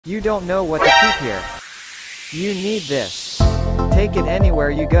You don't know what to keep here. You need this. Take it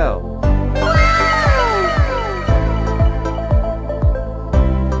anywhere you go.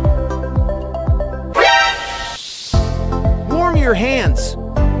 Warm your hands.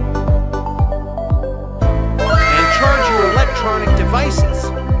 And charge your electronic devices.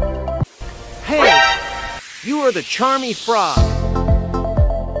 Hey, you are the Charmy Frog.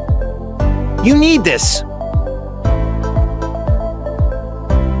 You need this.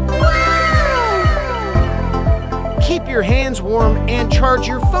 Keep your hands warm and charge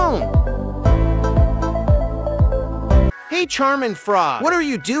your phone. Hey, Charmin' Frog, what are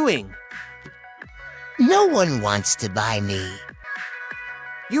you doing? No one wants to buy me.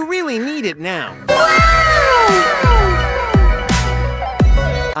 You really need it now.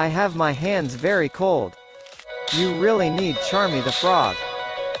 I have my hands very cold. You really need Charmy the Frog.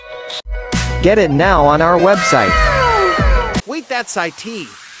 Get it now on our website. Wait, that's IT.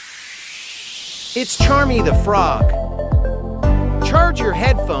 It's Charmy the Frog. Charge your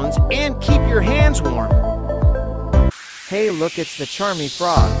headphones and keep your hands warm. Hey, look, it's the Charmy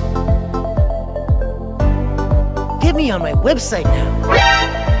Frog. Get me on my website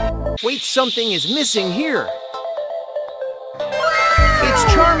now. Wait, something is missing here. It's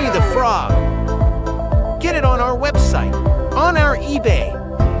Charmy the Frog. Get it on our website, on our eBay.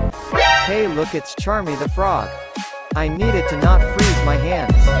 Hey, look, it's Charmy the Frog. I need it to not freeze my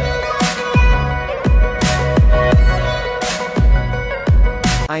hands.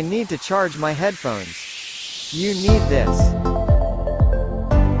 I need to charge my headphones. You need this.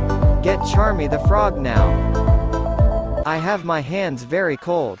 Get Charmy the Frog now. I have my hands very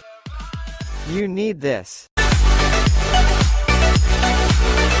cold. You need this. Look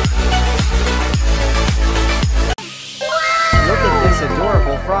at this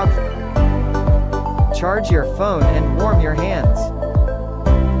adorable frog. Charge your phone and warm your hands.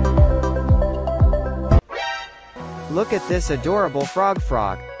 Look at this adorable frog.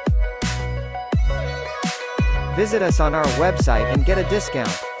 Visit us on our website and get a discount.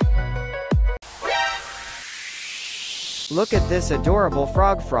 Look at this adorable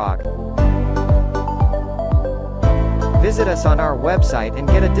frog. Visit us on our website and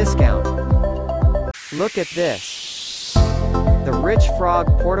get a discount. Look at this. The Rich Frog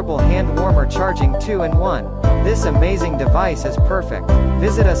Portable Hand Warmer Charging 2-in-1. This amazing device is perfect.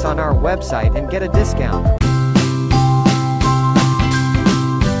 Visit us on our website and get a discount.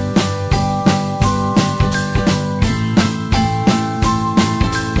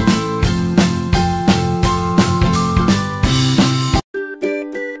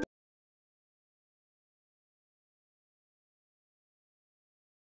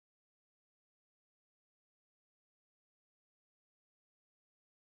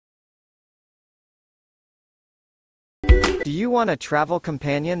 Do you want a travel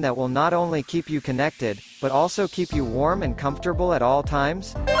companion that will not only keep you connected, but also keep you warm and comfortable at all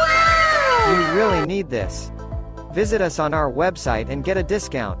times? You really need this. Visit us on our website and get a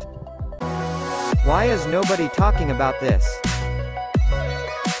discount. Why is nobody talking about this?